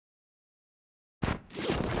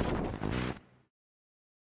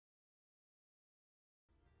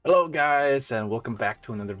Hello guys, and welcome back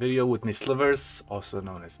to another video with me Slivers, also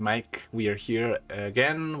known as Mike. We are here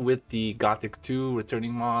again with the Gothic 2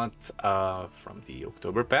 returning mod from the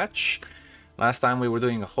October patch. Last time we were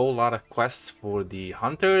doing a whole lot of quests for the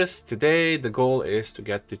hunters. Today the goal is to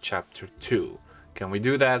get to chapter 2. Can we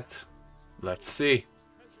do that? Let's see.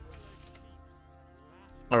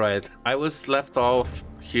 Alright, I was left off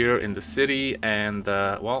here in the city and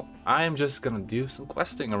well, I'm just gonna do some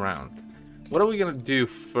questing around. What are we gonna do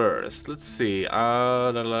first? Let's see.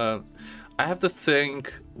 I have to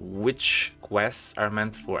think which quests are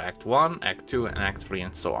meant for Act 1, Act 2, and Act 3,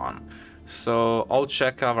 and so on. So I'll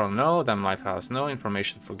check Garvell, no. Damn Lighthouse, no.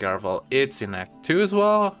 Information for Garvell, it's in Act 2 as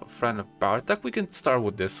well. A friend of Bartok, we can start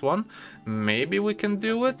with this one. Maybe we can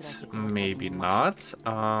do it, maybe not.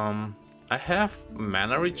 I have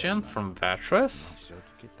mana regen from Vatras.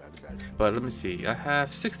 But let me see, I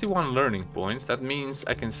have 61 learning points. That means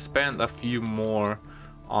I can spend a few more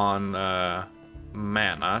on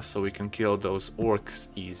mana so we can kill those orcs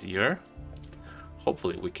easier.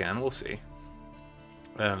 Hopefully we can, we'll see.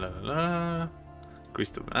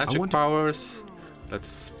 Increase the magic powers.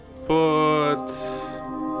 Let's put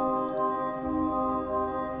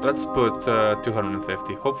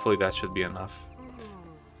 250. Hopefully that should be enough.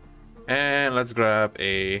 And let's grab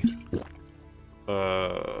a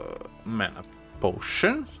mana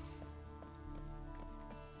potion.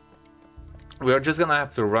 We are just gonna have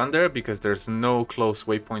to run there because there's no close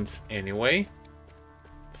waypoints anyway.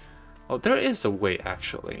 Oh, there is a way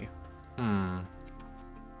actually.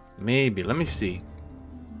 Maybe, let me see.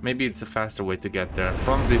 Maybe it's a faster way to get there.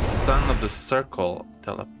 From the sun of the circle,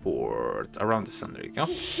 teleport around the sun. There you go.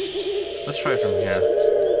 Let's try from here.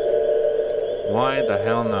 Why the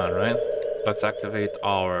hell not, right? Let's activate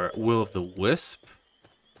our Will of the Wisp.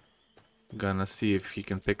 Gonna see if he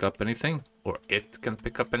can pick up anything, or it can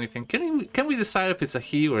pick up anything. Can we decide if it's a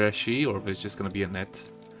he or a she, or if it's just gonna be an it?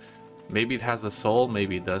 Maybe it has a soul,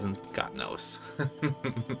 maybe it doesn't. God knows.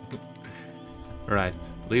 Right,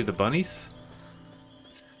 leave the bunnies.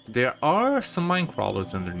 There are some mine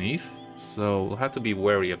crawlers underneath, so we'll have to be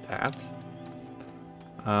wary of that.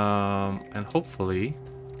 And hopefully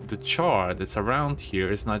the char that's around here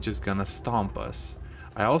is not just gonna stomp us.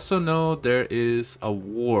 I also know there is a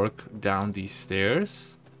warg down these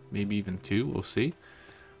stairs, maybe even two, we'll see,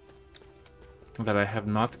 that I have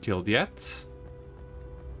not killed yet.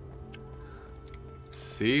 Let's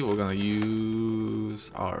see, we're gonna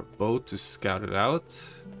use our boat to scout it out.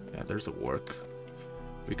 Yeah, there's a warg.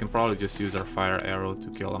 We can probably just use our fire arrow to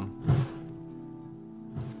kill him.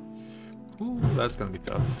 Ooh, that's gonna be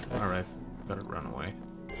tough. Alright, gotta run away.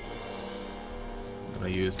 I'm gonna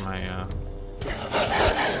use my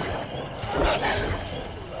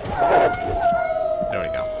there we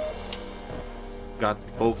go. Got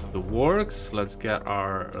both of the wargs. Let's get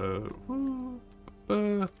our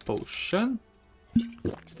potion.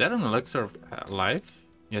 Is that an elixir of life?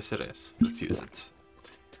 Yes, it is. Let's use it.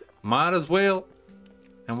 Might as well.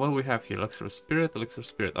 And what do we have here? Elixir of spirit, elixir of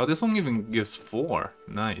spirit. Oh, this one even gives 4.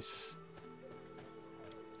 Nice.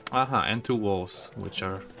 Aha, and 2 wolves, which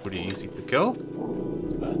are pretty easy to kill.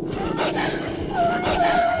 There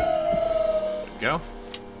we go.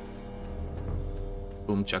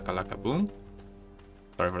 Boom chakalaka boom.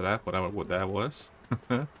 Sorry for that, whatever what that was.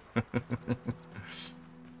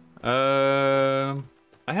 I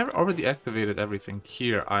have already activated everything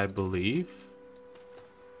here, I believe.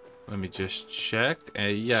 Let me just check.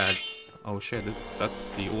 Yeah. Oh shit, that's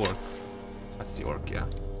the orc. That's the orc, yeah.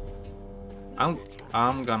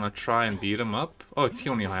 I'm gonna try and beat him up. Oh, he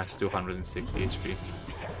only has 260 HP.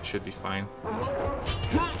 Should be fine. There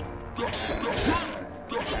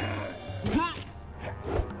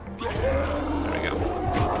we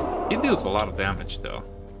go. He deals a lot of damage though.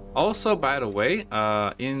 Also, by the way,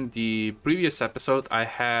 in the previous episode, I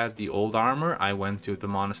had the old armor. I went to the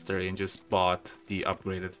monastery and just bought the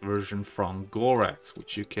upgraded version from Gorax,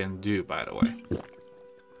 which you can do, by the way.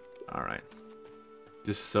 Alright.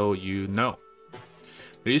 Just so you know.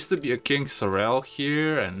 There used to be a King Sorrel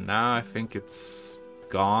here, and now I think it's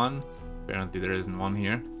gone. Apparently there isn't one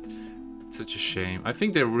here. It's such a shame. I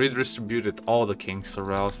think they redistributed all the King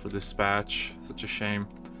Sorrels for this patch. Such a shame.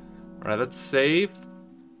 Alright, let's save.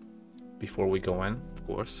 Before we go in, of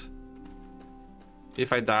course.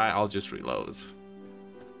 If I die, I'll just reload.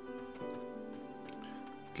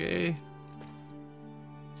 Okay.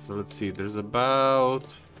 So let's see, there's about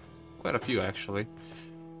quite a few actually.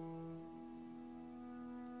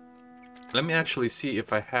 Let me actually see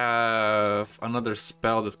if I have another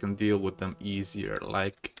spell that can deal with them easier,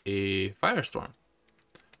 like a firestorm.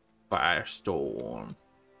 Firestorm.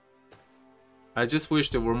 I just wish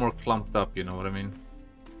they were more clumped up, you know what I mean?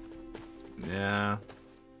 Yeah.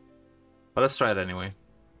 But let's try it anyway.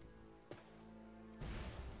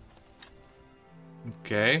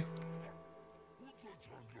 Okay.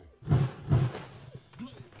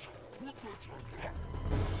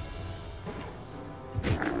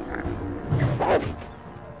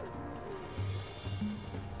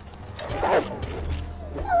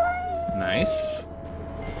 Nice.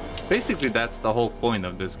 Basically, that's the whole point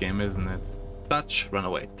of this game, isn't it? Touch, run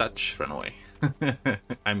away. Touch, run away.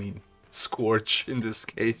 I mean, scorch in this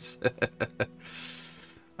case.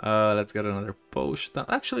 Let's get another potion.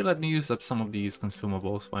 Actually, let me use up some of these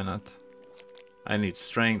consumables. Why not? I need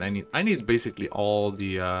strength. I need basically all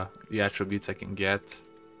the attributes I can get.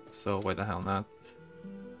 So why the hell not?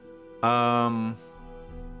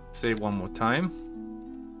 Save one more time.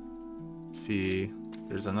 Let's see.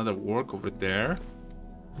 There's another work over there.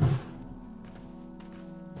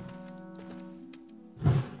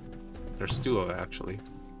 There's two of it, actually.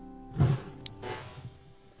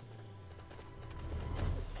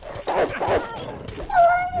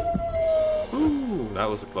 Ooh, that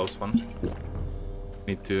was a close one.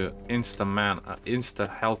 Need to insta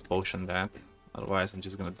health potion that. Otherwise, I'm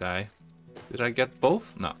just gonna die. Did I get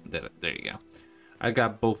both? No, there you go. I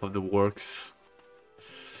got both of the works.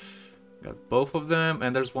 Got both of them,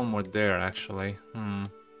 and there's one more there, actually.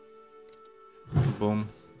 Boom.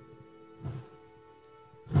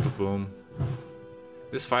 Boom.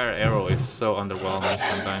 This fire arrow is so underwhelming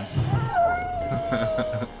sometimes.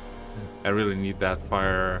 I really need that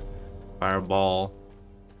fireball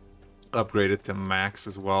upgraded to max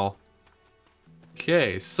as well.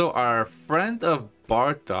 Okay, so our friend of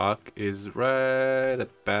Bartok is right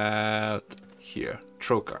about here,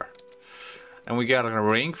 Trokar. And we got a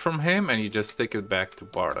ring from him, and you just take it back to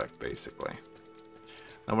Bartok, basically.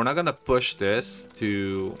 Now we're not gonna push this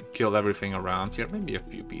to kill everything around here. Maybe a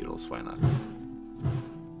few beetles, why not?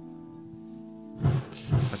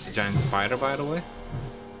 That's a giant spider, by the way.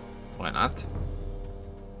 Why not?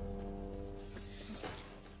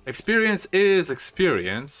 Experience is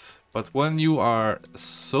experience, but when you are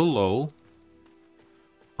so low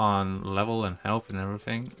on level and health and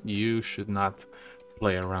everything, you should not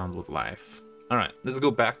play around with life. Alright, let's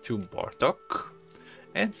go back to Bartok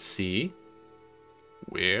and see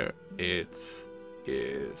where it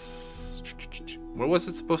is. Where was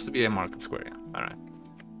it supposed to be? A market square, yeah. Alright.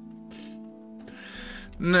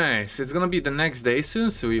 Nice. It's gonna be the next day soon,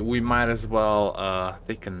 so we might as well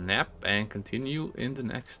take a nap and continue in the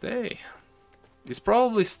next day. He's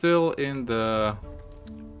probably still in the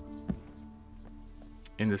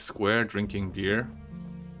square drinking beer.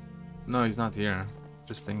 No, he's not here.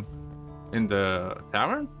 Interesting. In the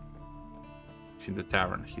tavern? He's in the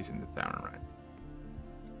tavern. He's in the tavern, right?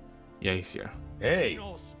 Yeah, he's here. Эй!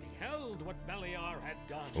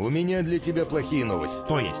 У меня для тебя плохие новости.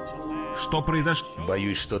 То есть? Что произошло?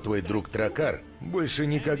 Боюсь, что твой друг Трокар больше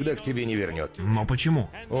никогда к тебе не вернет. Но почему?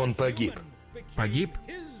 Он погиб. Погиб?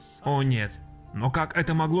 О нет. Но как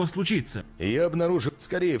это могло случиться? Я обнаружил,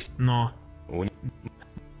 скорее всего... Но...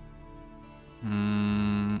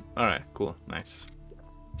 Alright, cool, nice.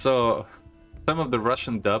 So, some of the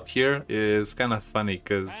Russian dub here is kind of funny,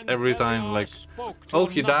 because every time, like, oh,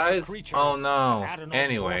 he died? Oh no.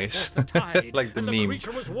 Anyways, like the meme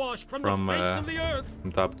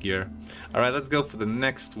from Top Gear. Alright, let's go for the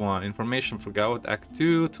next one. Information for Gaut Act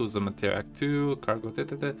 2, Tools of Material Act 2, Cargo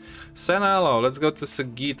Send Aloe, let's go to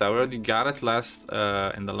Sagita. We already got it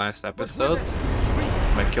in the last episode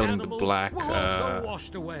by killing the black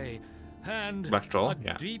black troll,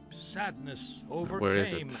 yeah. Where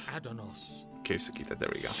is it? Cave Sagita, there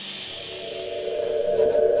we go.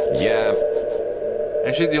 Yeah.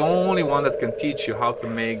 And she's the only one that can teach you how to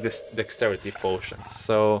make this dexterity potions.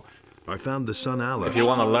 So I found the sun Aloe. If you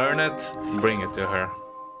want to learn it, bring it to her.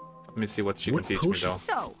 Let me see what she can teach me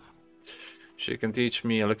though. She can teach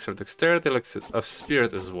me elixir of dexterity, elixir of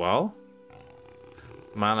spirit as well.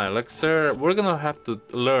 Mana elixir. We're gonna have to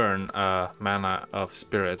learn mana of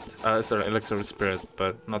spirit. Sorry, elixir of spirit,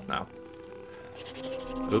 but not now.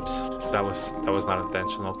 Oops, that was not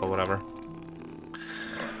intentional, but whatever.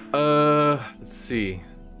 Let's see.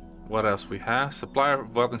 What else we have? Supplier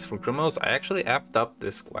of weapons for criminals. I actually effed up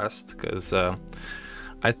this quest because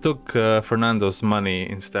I took Fernando's money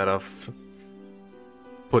instead of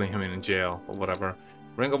putting him in jail or whatever.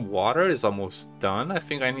 Ring of Water is almost done. I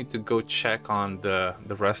think I need to go check on the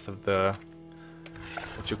rest of the,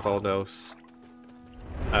 what you call those,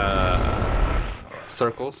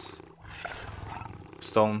 circles,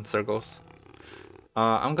 stone circles.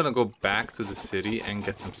 I'm gonna go back to the city and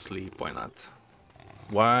get some sleep. Why not?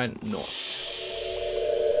 Why not?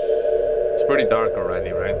 It's pretty dark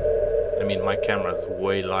already, right? I mean, my camera is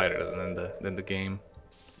way lighter than the game.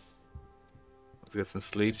 Let's get some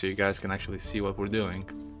sleep so you guys can actually see what we're doing.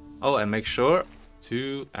 Oh, and make sure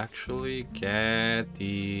to actually get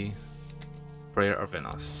the Prayer of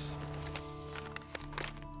Venus.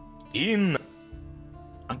 I'm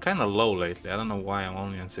kind of low lately. I don't know why I'm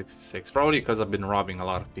only on 66. Probably because I've been robbing a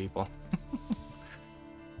lot of people.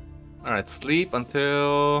 Alright, sleep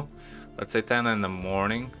until, let's say 10 in the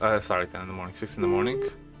morning. Sorry, 10 in the morning, 6 in the morning.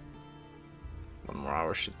 1 more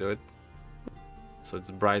hour should do it. So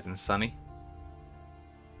it's bright and sunny.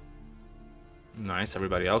 Nice,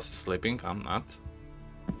 everybody else is sleeping. I'm not.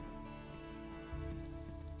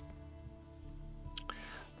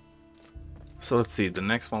 So let's see, the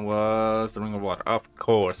next one was the Ring of Water. Of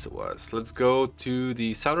course it was. Let's go to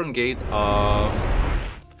the southern gate of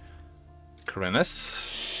Carinus.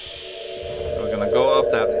 We're gonna go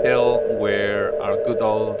up that hill where our good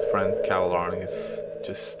old friend Cavalorn is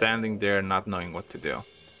just standing there not knowing what to do.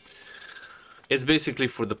 It's basically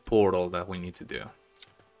for the portal that we need to do.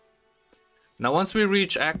 Now once we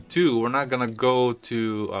reach Act 2, we're not gonna go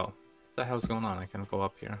to... Oh, what the hell's going on? I can go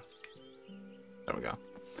up here. There we go.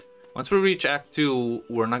 Once we reach Act 2,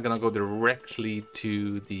 we're not gonna go directly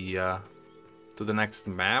to the next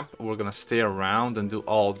map. We're gonna stay around and do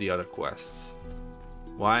all the other quests.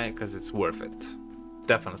 Why? Because it's worth it.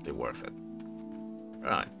 Definitely worth it.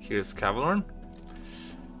 Alright, here's Cavalorn.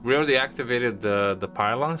 We already activated the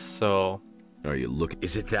pylons, so... Are you looking?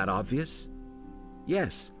 Is it that obvious?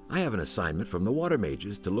 Yes, I have an assignment from the water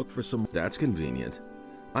mages to look for some... That's convenient.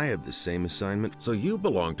 I have the same assignment. So you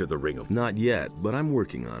belong to the Ring of... Not yet, but I'm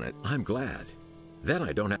working on it. I'm glad. Then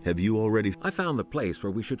I don't have... Have you already... I found the place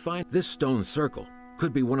where we should find this stone circle.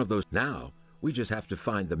 Could be one of those... Now, we just have to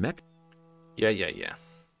find the mech... Yeah.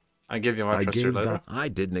 I give you my trust your letter. I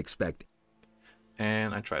didn't expect...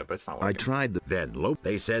 And I tried, but it's not working. I tried the... Then,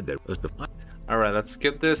 they said there was the... Alright, let's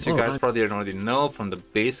skip this. You guys probably already know from the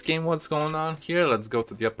base game what's going on here. Let's go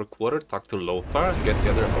to the upper quarter, talk to Lothar, and get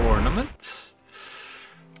the other ornament.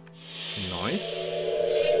 Nice.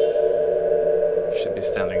 Should be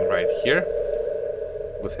standing right here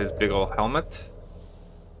with his big old helmet.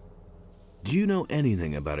 Do you know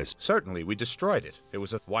anything about it? Certainly, we destroyed it. It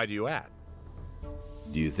was a... Why do you ask?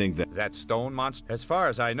 Do you think that... That stone monster... As far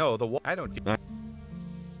as I know, I don't...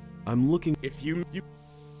 I'm looking... If you...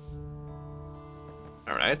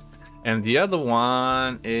 Alright. And the other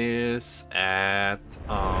one is at...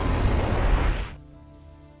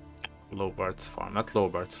 Lobart's farm. Not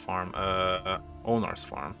Lobart's farm. Onar's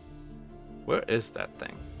farm. Where is that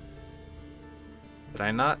thing? Did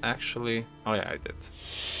I not actually... Oh yeah, I did.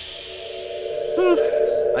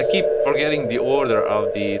 I keep forgetting the order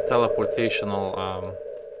of the teleportational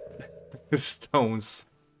stones.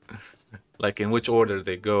 Like in which order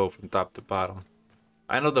they go from top to bottom.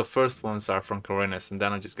 I know the first ones are from Carinus and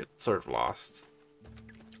then I just get sort of lost.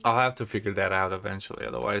 I'll have to figure that out eventually,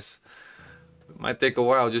 otherwise it might take a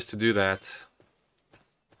while just to do that.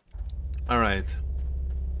 Alright.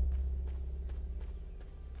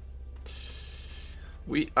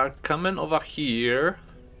 We are coming over here.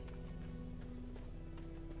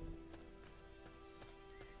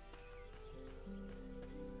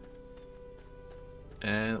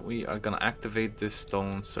 And we are gonna activate this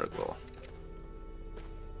stone circle.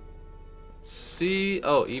 Let's see.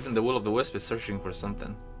 Oh, even the Will of the Wisp is searching for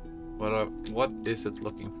something. What is it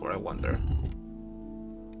looking for, I wonder?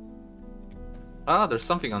 Ah, there's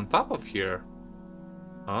something on top of here.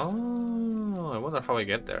 Oh, I wonder how I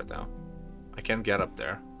get there now. I can't get up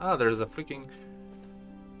there. Ah, there's a freaking...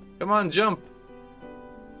 Come on, jump!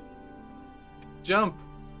 Jump!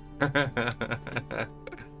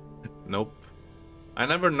 Nope. I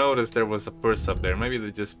never noticed there was a purse up there. Maybe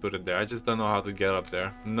they just put it there. I just don't know how to get up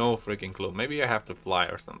there. No freaking clue. Maybe I have to fly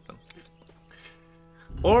or something.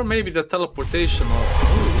 Or maybe the teleportation of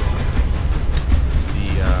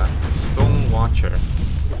the Stone Watcher.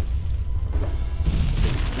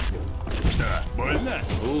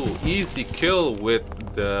 Ooh, easy kill with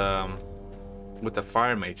the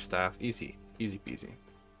Fire Mage staff. Easy peasy.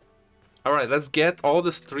 All right, let's get all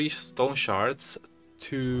these 3 stone shards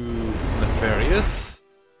to Nefarious.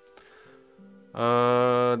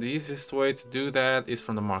 The easiest way to do that is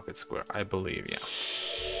from the market square, I believe. Yeah,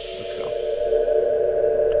 let's go.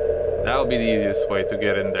 That'll be the easiest way to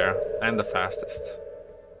get in there and the fastest.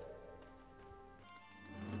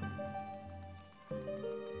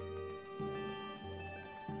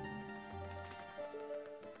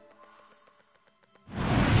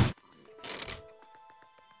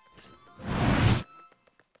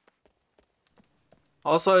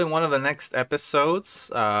 Also, in one of the next episodes,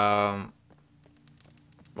 well,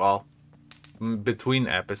 between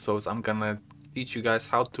episodes, I'm gonna teach you guys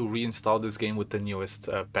how to reinstall this game with the newest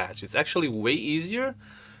patch. It's actually way easier,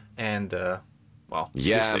 and well,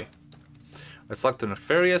 we'll see. Let's talk to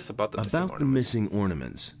Nefarious about the missing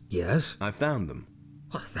ornaments. Yes? I found them.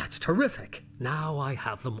 Oh, that's terrific. Now I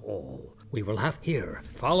have them all. We will have here.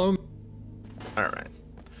 Follow me. Alright.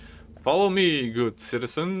 Follow me, good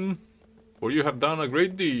citizen, for you have done a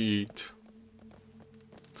great deed.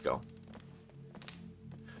 Let's go.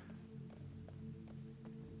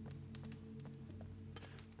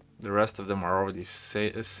 The rest of them are already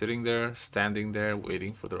sitting there, standing there,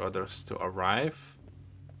 waiting for the others to arrive.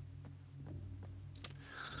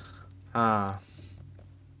 By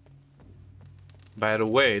the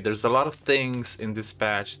way, there's a lot of things in this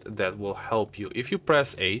patch that will help you. If you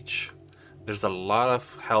press H, there's a lot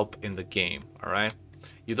of help in the game, alright?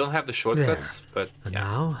 You don't have the shortcuts, there. but And yeah.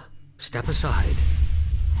 now, step aside.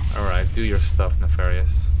 Alright, do your stuff,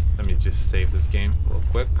 Nefarious. Let me just save this game real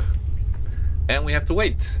quick. And we have to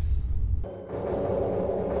wait.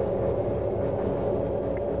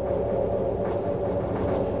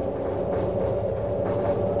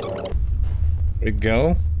 There we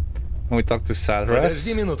go. And we talk to Sadras.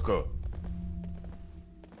 Подожди минутку.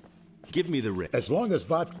 Give me the ring. As long as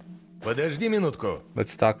what? Подожди минутку.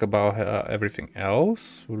 Let's talk about everything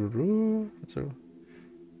else. What's our...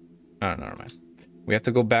 Oh, never mind. We have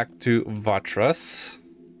to go back to Vatras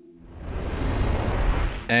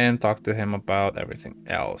and talk to him about everything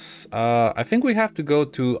else. I think we have to go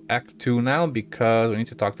to Act 2 now because we need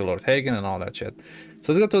to talk to Lord Hagen and all that shit.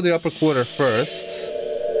 So let's go to the upper quarter first.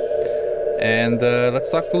 And let's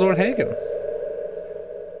talk to Lord Hagen.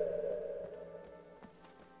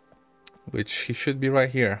 Which he should be right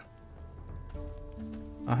here.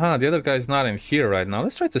 The other guy's not in here right now.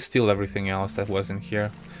 Let's try to steal everything else that wasn't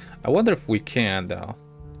here. I wonder if we can, though.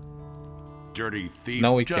 Dirty thief.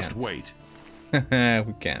 No, we just can't. wait.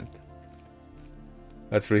 We can't.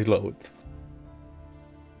 Let's reload.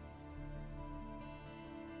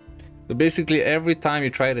 So basically, every time you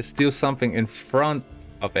try to steal something in front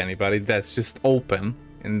of anybody that's just open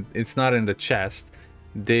and it's not in the chest,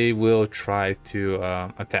 they will try to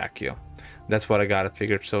attack you. That's what I got it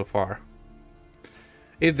figured so far.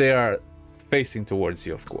 If they are facing towards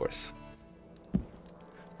you, of course.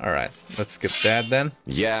 Alright, let's skip that then.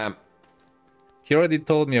 Yeah. He already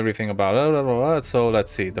told me everything about so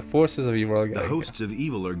let's see. The forces of evil are The hosts of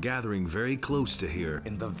evil are gathering very close to here.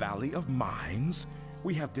 In the Valley of Mines,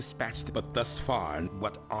 we have dispatched, but thus far,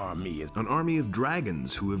 what army is? An army of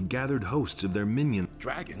dragons who have gathered hosts of their minions.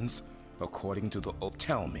 Dragons? According to the... Oh,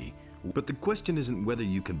 tell me. But the question isn't whether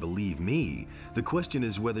you can believe me. The question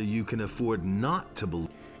is whether you can afford not to believe.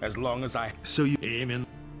 As long as I... So you... Amen.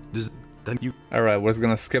 Does then you... Alright, we're just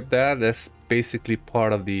gonna skip that. That's basically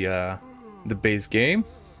part of the base game.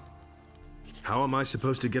 How am I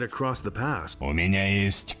supposed to get across the pass? У меня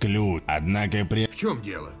есть ключ, однако при... В чем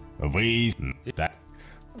дело? Вы...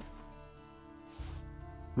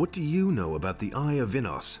 What do you know about the Eye of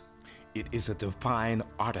Innos? It is a divine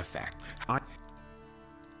artifact.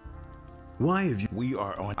 Why have you... We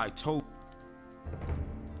are on... I told...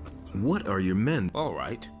 What are your men? All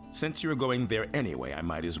right. Since you're going there anyway, I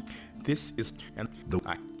might as... This is... And the...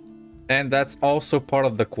 And that's also part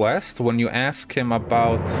of the quest. When you ask him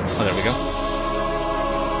about... Oh, there we go.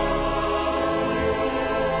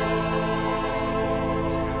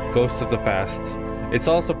 Ghosts of the Past. It's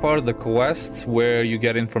also part of the quest where you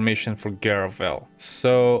get information for Garvell.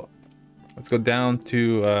 So let's go down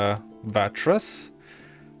to Vatras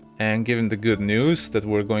and give him the good news that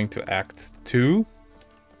we're going to Act 2.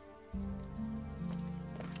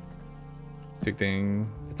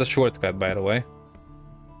 It's a shortcut, by the way.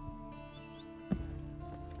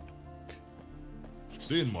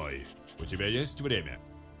 Сын мой, у тебя есть время?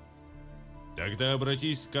 Тогда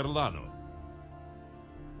обратись к Карлану.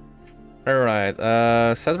 Alright,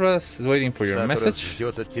 Sadras is waiting for your Саторас message.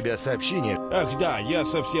 ждет от тебя сообщение. Ах да, я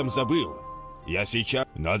совсем забыл. Я сейчас...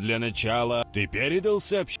 Но для начала ты передал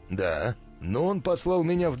сообщение? Да, но он послал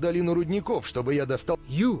меня в долину рудников, чтобы я достал...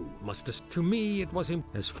 You must... To me, it was him.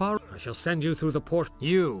 As far... I shall send you through the port.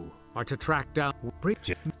 You are to track down...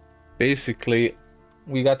 Basically,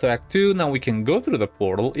 we got to Act 2, now we can go through the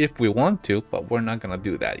portal if we want to, but we're not gonna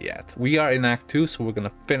do that yet. We are in Act 2, so we're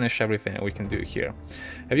gonna finish everything we can do here.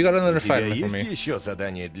 Have you got another У тебя assignment for есть me? еще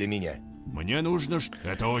задание для меня? Мне нужно...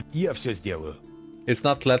 Это... Я все сделаю. It's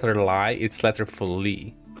not letter lie, it's letter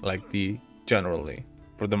fully, like the generally,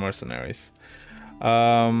 for the mercenaries.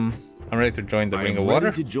 I'm ready to join the Ring of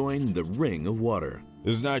Water. to join the Ring of Water.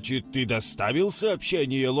 Значит, ты доставил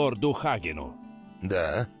сообщение лорду Хагену?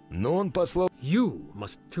 Да, Но он послал... You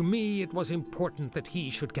must. To me, it was important that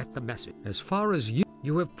he should get the message. As far as you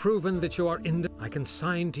have proven that you are in. I can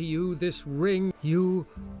sign to you this ring. You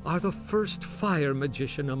are the first fire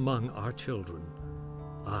magician among our children.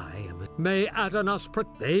 I am. May Adonis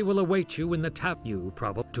they will await you in the tap. You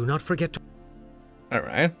probably do not forget to. All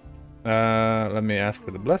right. Let me ask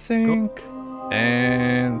for the blessing,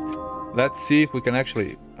 and let's see if we can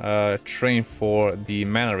actually train for the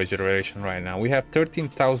mana regeneration right now. We have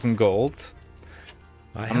 13,000 gold.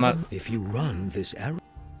 I'm not. If you run this arrow...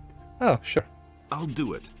 Oh, sure. I'll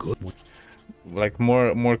do it. Good. Like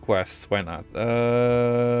more quests. Why not?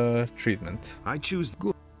 Treatment. I choose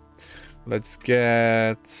good. Let's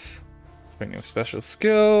get training of special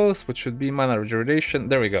skills, which should be mana regeneration.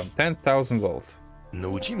 There we go. 10,000 gold.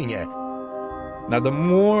 Научи меня. Now, the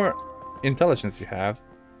more intelligence you have,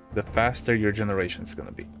 the faster your generation is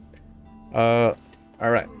gonna be. All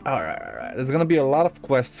right. There's gonna be a lot of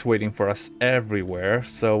quests waiting for us everywhere,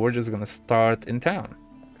 so we're just gonna start in town.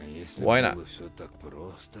 Why not?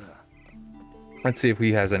 Let's see if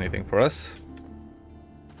he has anything for us.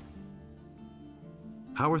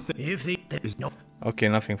 How are things? Okay,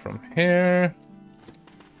 nothing from here.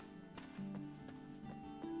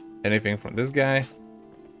 Anything from this guy?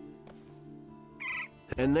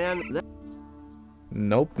 And then...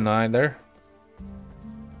 Nope, neither.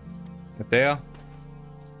 Mateo?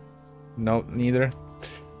 Nope, neither.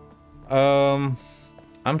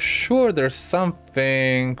 I'm sure there's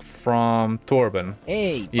something from Torben.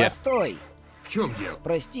 Эй, Yeah. постой! В чем дело?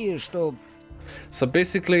 Прости, что... So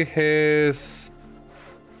basically his...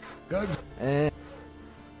 Как?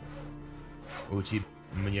 У тебя...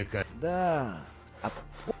 Мне как... Да...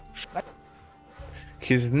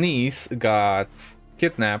 His niece got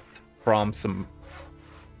kidnapped from some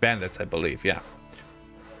bandits, I believe, yeah.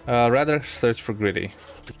 Rather search for Gritta.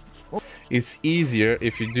 It's easier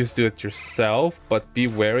if you just do it yourself, but be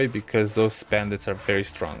wary because those bandits are very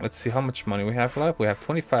strong. Let's see how much money we have left. We have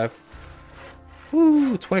 25.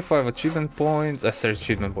 Ooh, 25 achievement points. Sorry,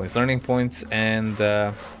 achievement points, learning points, and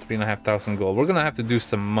 3,500 gold. We're gonna have to do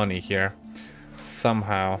some money here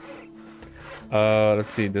somehow.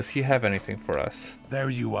 Let's see. Does he have anything for us? There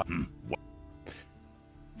you are.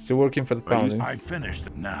 Still working for the pounding. I finished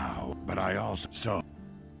it now, but I also so.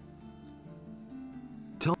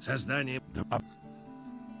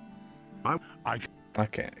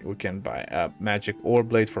 Okay, we can buy a magic ore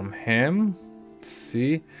blade from him. Let's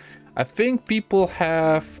see. I think people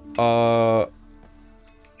have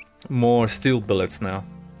more steel billets now.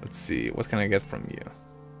 Let's see. What can I get from you?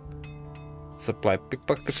 Supply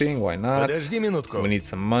pickpocketing. Why not? Подожди минутку. We need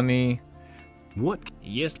some money. What?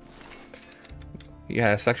 Yes. He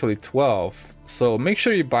has actually 12. So make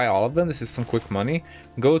sure you buy all of them. This is some quick money.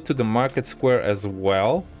 Go to the market square as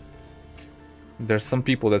well. There's some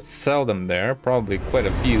people that sell them there. Probably quite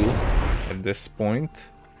a few at this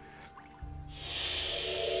point.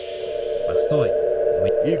 Постой.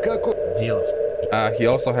 И какой... Дело. He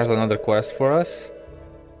also has another quest for us.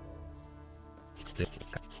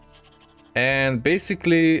 And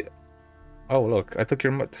basically... Oh, look. I took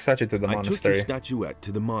your statue to the monastery. I took your statuette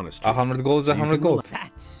to the monastery. 100 gold is 100 gold.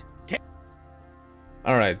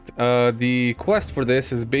 Alright. The quest for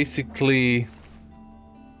this is basically...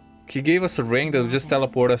 He gave us a ring that will just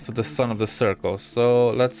teleport us to the sun of the circle. So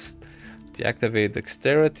let's deactivate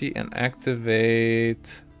dexterity and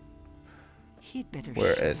activate...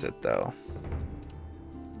 Where is it though?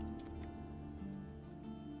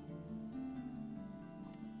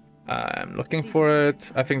 I'm looking for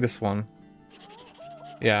it. I think this one.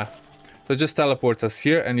 Yeah. So it just teleports us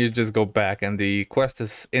here and you just go back and the quest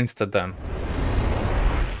is insta done.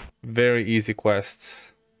 Very easy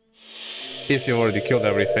quest. If you've already killed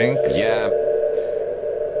everything. Yeah.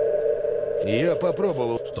 Я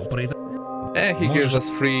попробовал. And he gives us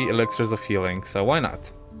free elixirs of healing, so why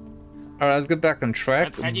not? Alright, let's get back on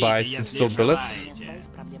track. Buy some steel billets.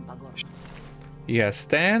 He has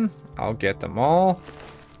 10. I'll get them all.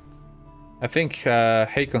 I think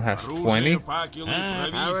Hakon has 20.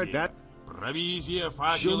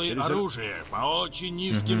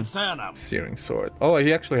 Searing sword. Oh,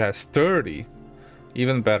 he actually has 30.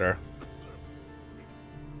 Even better.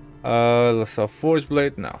 Let's sell forge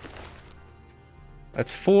blade. No.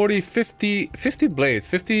 That's 40, 50 blades.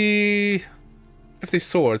 50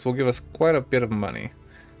 swords will give us quite a bit of money.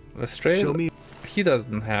 Let's trade. He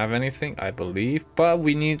doesn't have anything, I believe, but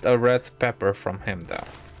we need a red pepper from him though.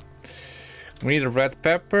 We need a red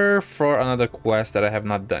pepper for another quest that I have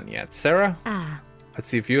not done yet. Sarah? Let's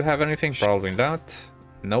see if you have anything. Probably not.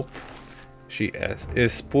 Nope. She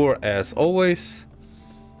is poor as always.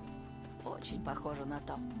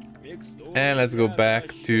 And let's go back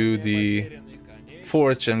to the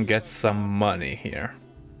forge and get some money here.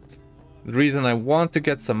 The reason I want to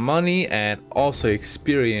get some money and also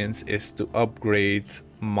experience is to upgrade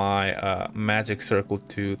my magic circle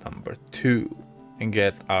to number 2 and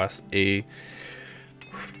get us a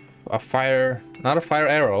fire, not a fire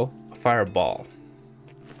arrow, a fireball.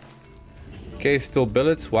 Okay, still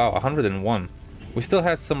billets. Wow, 101. We still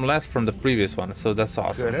had some left from the previous one, so that's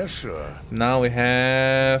awesome. Now we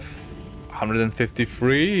have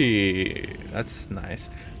 153. That's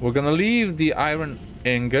nice. We're gonna leave the iron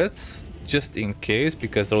ingots just in case,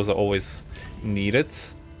 because those are always needed.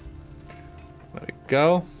 There we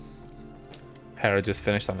go. Hera just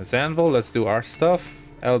finished on his anvil. Let's do our stuff.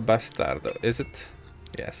 El Bastardo, is it?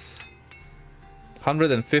 Yes.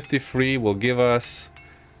 153 will give us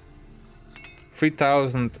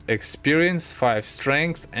 3000 experience, 5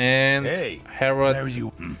 strength, and Herod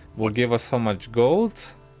will give us how much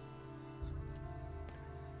gold?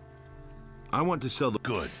 I want to sell the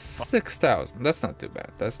good. 6,000. That's not too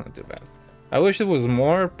bad. That's not too bad. I wish it was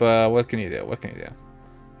more, but what can you do? What can you do?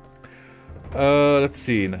 Let's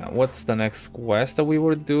see now. What's the next quest that we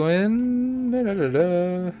were doing?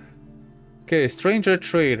 Okay, stranger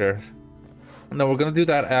trader. No, we're gonna do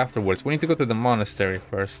that afterwards. We need to go to the monastery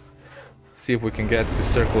first. See if we can get to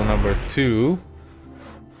circle number 2.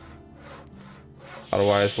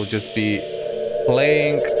 Otherwise, we'll just be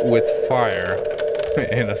playing with fire,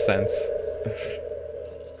 in a sense.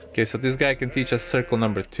 Okay, so this guy can teach us circle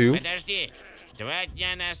number 2.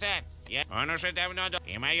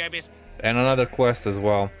 And another quest as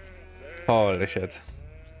well. Holy shit.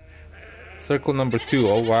 Circle number 2.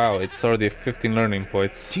 Oh wow, it's already 15 learning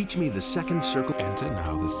points. Teach me the second circle. Enter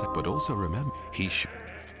now the but also remember he should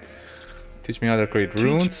teach me how to create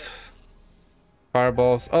runes.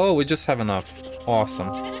 Fireballs. Oh, we just have enough. Awesome.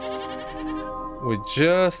 We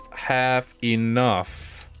just have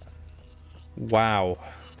enough. Wow.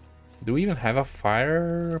 Do we even have a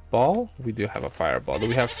fireball? We do have a fireball. Do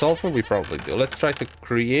we have sulfur? We probably do. Let's try to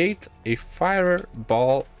create a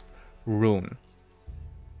fireball rune.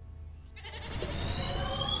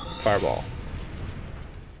 Fireball.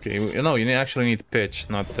 Okay, no, you actually need pitch,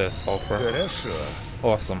 not sulfur.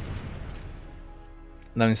 Awesome.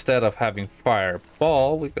 Now instead of having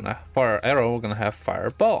fireball, fire arrow, we're gonna have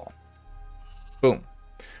fireball. Boom.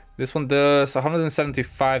 This one does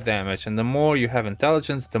 175 damage, and the more you have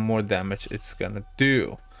intelligence, the more damage it's gonna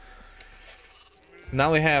do.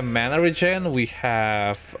 Now we have mana regen, we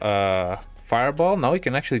have fireball. Now we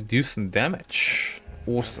can actually do some damage.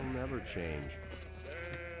 Awesome.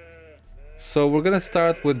 So we're gonna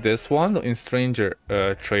start with this one in Stranger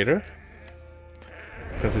Trader,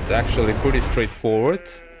 because it's actually pretty straightforward.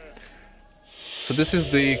 So this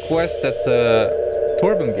is the quest that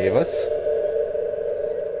Torben gave us.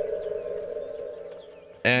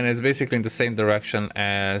 And it's basically in the same direction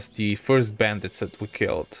as the first bandits that we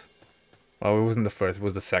killed. Well, it wasn't the first, it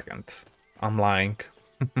was the second. I'm lying.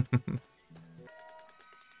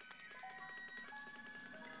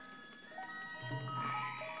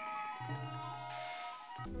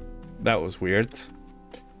 That was weird.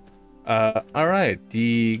 Alright,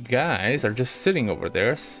 the guys are just sitting over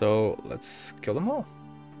there, so let's kill them all.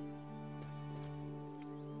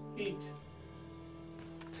 Eat.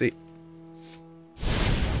 See.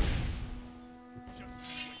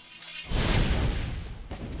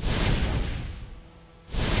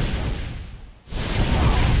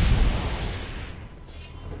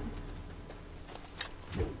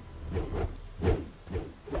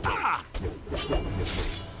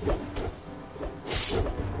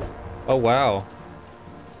 Oh wow.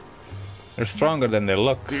 They're stronger than they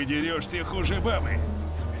look.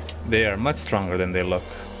 They are much stronger than they look.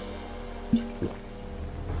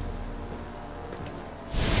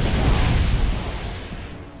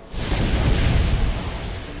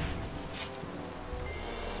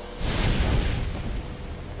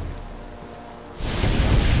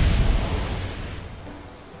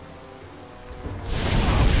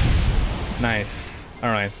 Nice.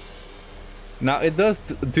 All right. Now it does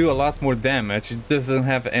do a lot more damage. It doesn't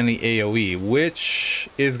have any AoE, which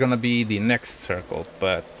is gonna be the next circle,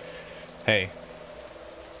 but hey,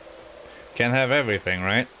 can't have everything,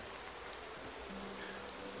 right?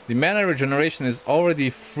 The mana regeneration is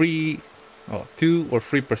already free, oh, 2 or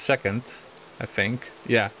 3 per second, I think,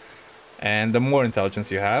 yeah. And the more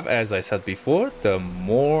intelligence you have, as I said before, the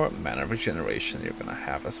more mana regeneration you're gonna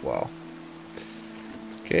have as well.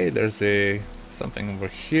 Okay, there's something over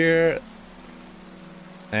here.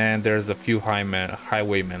 And there's a few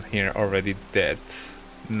highwaymen here already dead.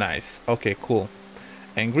 Nice. Okay, cool.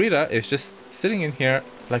 And Gritta is just sitting in here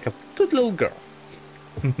like a good little girl.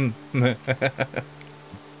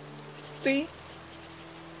 Ты.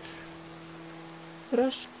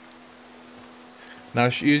 Хорошо. Now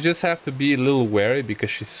you just have to be a little wary because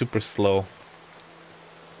she's super slow.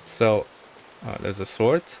 So, there's a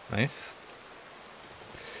sword. Nice.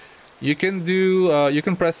 You can do. You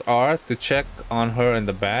can press R to check on her in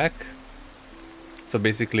the back. So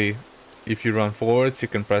basically, if you run forwards, you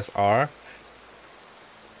can press R.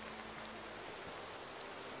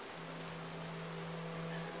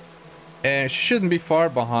 And she shouldn't be far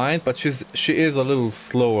behind, but she is a little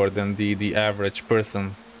slower than the average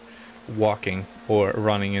person walking or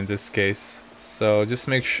running in this case. So just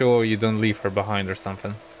make sure you don't leave her behind or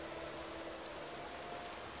something.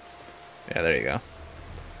 Yeah, there you go.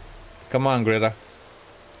 Come on, Gritta.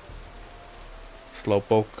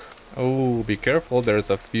 Slowpoke. Oh, be careful.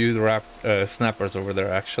 There's a few snappers over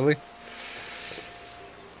there, actually.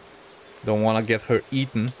 Don't want to get her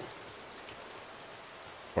eaten.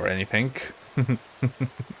 Or anything.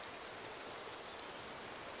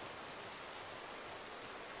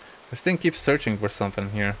 This thing keeps searching for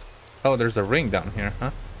something here. Oh, there's a ring down here,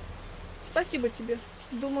 huh? Спасибо тебе.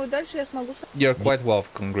 Думаю, дальше я смогу... You're quite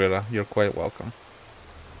welcome, Gritta. You're quite welcome.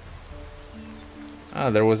 Ah,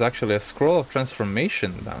 there was actually a scroll of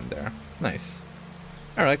transformation down there. Nice.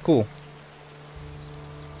 Alright, cool.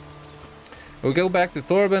 We'll go back to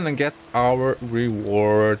Torben and get our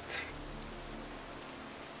reward.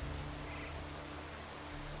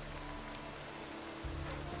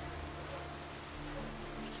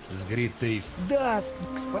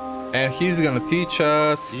 And he's gonna teach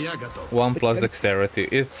us 1 plus dexterity.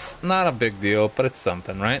 It's not a big deal, but it's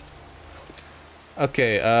something, right?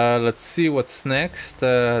 Okay, let's see what's next.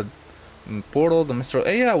 Portal, the Mistral.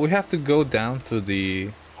 Yeah, we have to go down to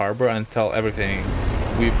the harbor and tell everything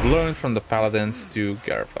we've learned from the paladins to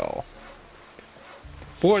Garvell.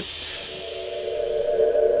 Port.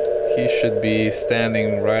 He should be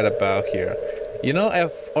standing right about here. You know,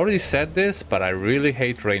 I've already said this, but I really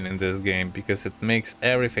hate rain in this game because it makes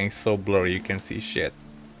everything so blurry you can see shit.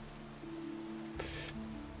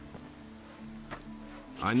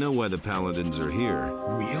 I know why the paladins are here.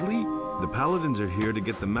 Really? The paladins are here to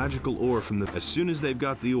get the magical ore from the... As soon as they've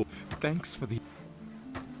got the ore... Thanks for the...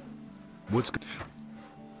 What's...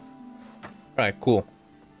 Alright, cool.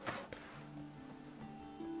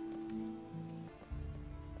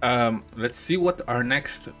 Let's see what our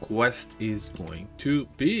next quest is going to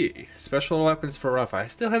be. Special weapons for Rough. I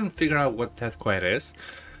still haven't figured out what that quite is.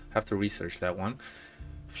 Have to research that one.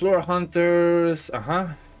 Floor Hunters,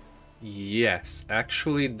 yes,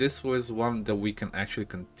 actually this was one that we can actually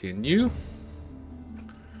continue.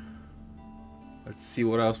 Let's see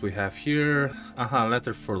what else we have here.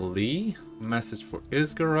 Letter for Lee, message for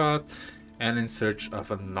Isgarod, and in search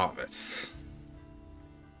of a novice.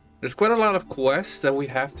 There's quite a lot of quests that we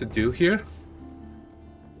have to do here.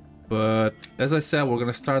 But as I said, we're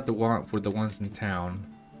gonna start the one for the ones in town.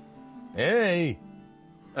 Hey!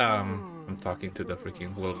 I'm talking to the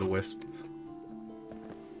freaking will-o'-the-wisp.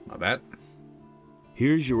 My bad.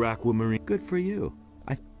 Here's your aquamarine. Good for you.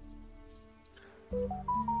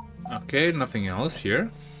 Okay, nothing else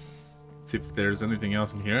here. Let's see if there's anything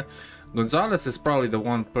else in here. Gonzales is probably the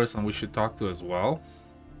one person we should talk to as well.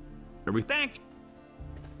 Thanks.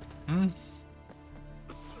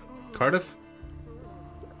 Cardiff?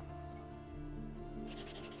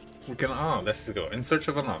 We can... Oh, let's go. In search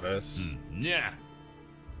of a novice. Yeah.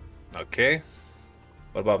 Okay.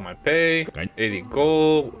 What about my pay? 80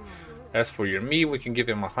 gold. As for your meat, we can give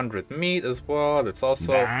him 100 meat as well. That's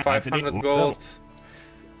also 500 gold.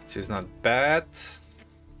 Which is not bad.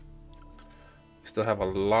 We still have a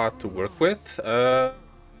lot to work with.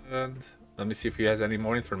 And let me see if he has any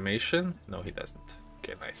more information. No, he doesn't.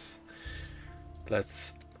 Okay, nice.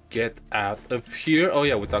 Let's get out of here. Oh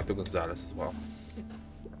yeah, we talked to Gonzales as well.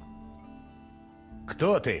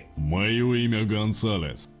 Кто ты? Мое имя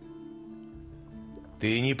Gonzales.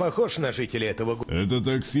 Ты не похож на жителя этого города. Это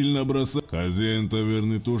так сильно бросает. Хозяин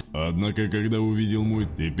таверны тоже. Однако, когда увидел мой...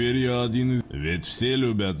 Теперь я один из... Ведь все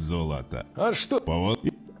любят золото. А что? Повод...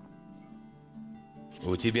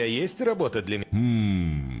 У тебя есть работа для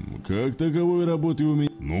меня? Как таковой работы у меня...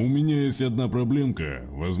 Но у меня есть одна проблемка.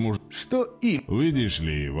 Возможно... Что им? Видишь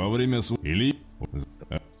ли, во время... Или...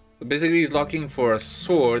 Basically, he's looking for a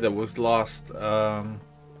sword that was lost.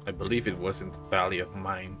 I believe it was in the Valley of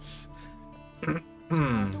Mines.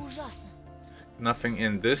 Nothing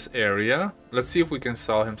in this area. Let's see if we can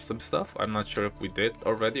sell him some stuff. I'm not sure if we did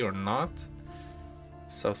already or not.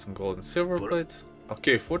 Sell some gold and silver plate.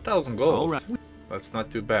 Okay, 4,000 gold. Right. That's not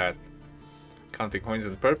too bad. Counting coins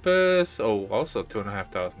and purpose. Oh, also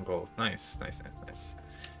 2,500 gold. Nice, nice, nice, nice.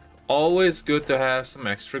 Always good to have some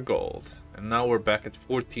extra gold. And now we're back at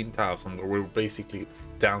 14,000, where we're basically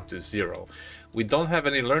down to 0. We don't have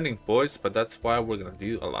any learning points, but that's why we're gonna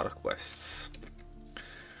do a lot of quests.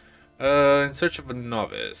 In search of a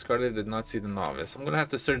novice. Cardiff did not see the novice. I'm gonna have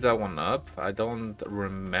to search that one up. I don't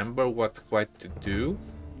remember what quite to do.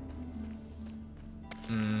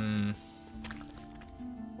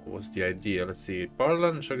 What was the idea? Let's see.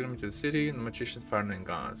 Parlan, showing him to the city, and the magician's firing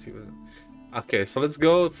Ganz. He was... Okay, so let's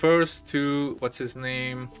go first to what's his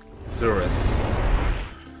name? Zurus.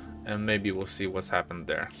 And maybe we'll see what's happened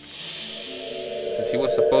there. Since he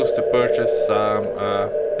was supposed to purchase some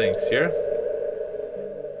things here.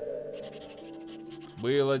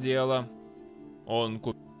 Было дело. Он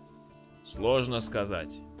Сложно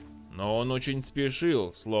сказать. Но он очень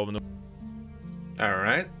спешил, словно...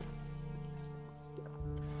 Alright.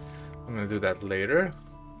 I'm gonna do that later.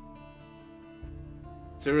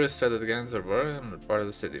 Sirius said that the Ganz are part of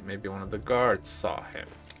the city. Maybe one of the guards saw him.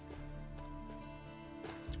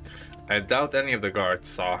 I doubt any of the guards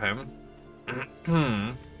saw him.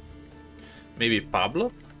 Maybe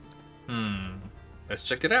Pablo? Let's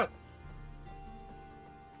check it out.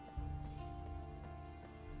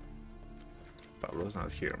 Pablo's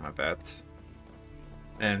not here, my bad.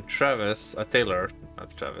 And Travis, Taylor,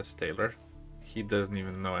 not Travis, Taylor. He doesn't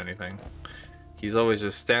even know anything. He's always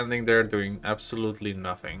just standing there doing absolutely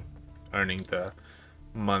nothing, earning the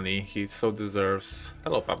money he so deserves.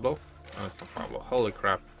 Hello, Pablo. Oh, it's not Pablo. Holy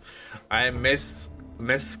crap! I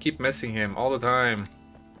keep missing him all the time.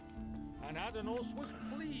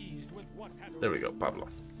 There we go, Pablo.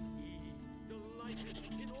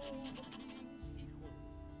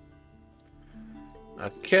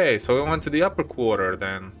 Okay, so we went to the upper quarter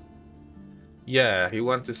then. Yeah, he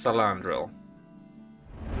went to Salandril.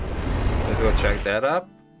 Let's go check that up.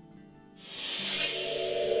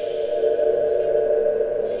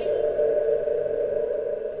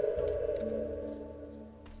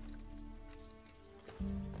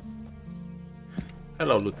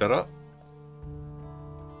 Hello, Lutero.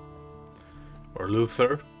 Or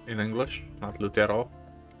Luther in English, not Lutero.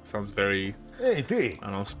 Sounds very, Эй, ты! I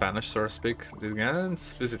don't know, Spanish, so to speak. Did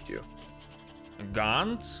Ganz visit you?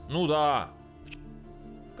 Ганс? Ну да.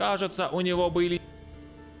 Кажется, у него были...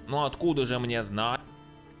 Но откуда же мне знать?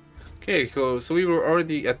 Okay, so we were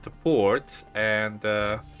already at the port, and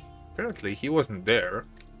apparently he wasn't there.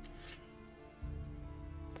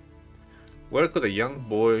 Where could a young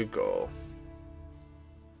boy go?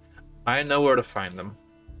 I know where to find him.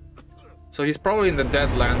 So he's probably in the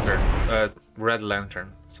Red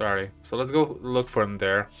Lantern, sorry. So let's go look for him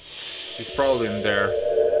there. He's probably in there,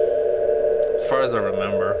 as far as I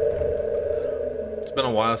remember. It's been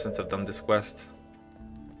a while since I've done this quest.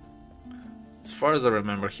 As far as I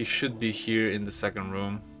remember, he should be here in the second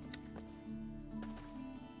room.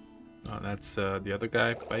 Oh, that's the other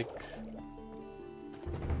guy, Pike.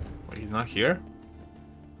 Wait, he's not here?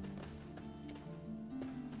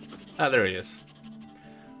 Ah, there he is.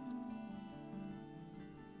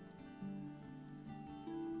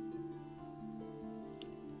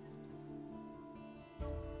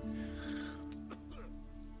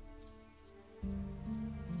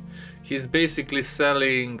 He's basically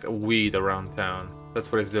selling weed around town.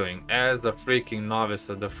 That's what he's doing. As the freaking novice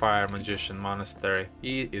at the Fire Magician Monastery,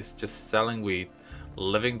 he is just selling weed,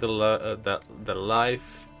 living the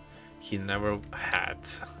life he never had.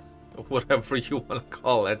 Whatever you want to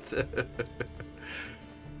call it.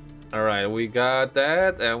 Alright, we got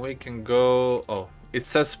that, and we can go... Oh, it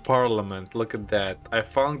says Parliament. Look at that. I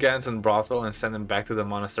found Ganz and Brothel and sent him back to the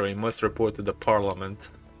monastery. He must report to the Parliament.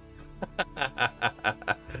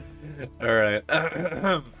 Alright.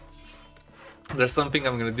 There's something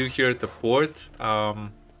I'm gonna do here at the port. I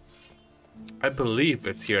believe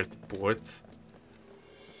it's here at the port.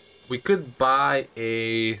 We could buy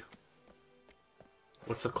a...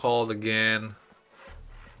 What's it called again?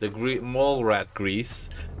 The mole rat grease.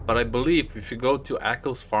 But I believe if you go to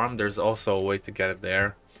Ackle's farm, there's also a way to get it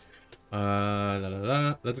there.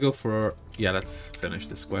 Let's go for... Yeah, let's finish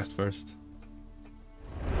this quest first.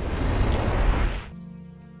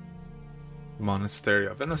 Monastery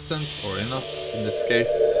of Innocence, or Innos in this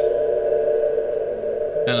case.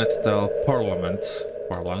 And let's tell Parliament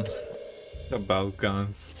about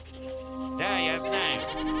Ganz. Да, я знаю.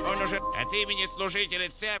 Он уже от имени служителя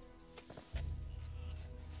церкви.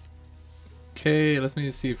 Okay, let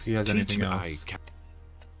me see if he has anything else.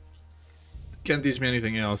 Can't teach me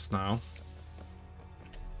anything else now.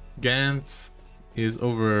 Ganz is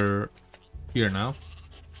over here now.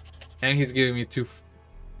 And he's giving me 2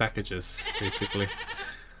 packages, basically.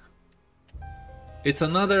 It's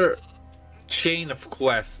another chain of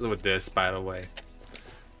quests with this, by the way.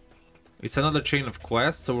 It's another chain of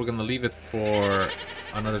quests, so we're gonna leave it for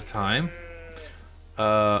another time.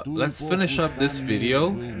 Let's finish up this video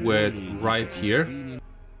with right here.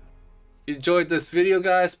 If you enjoyed this video,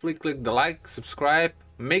 guys, please click the like, subscribe.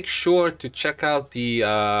 Make sure to check out the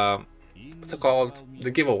what's it called,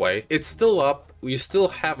 the giveaway. It's still up. You still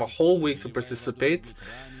have a whole week to participate.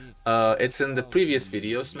 It's in the previous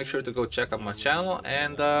videos. Make sure to go check out my channel,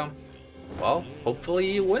 and well,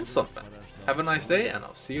 hopefully you win something. Have a nice day, and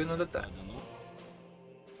I'll see you another time.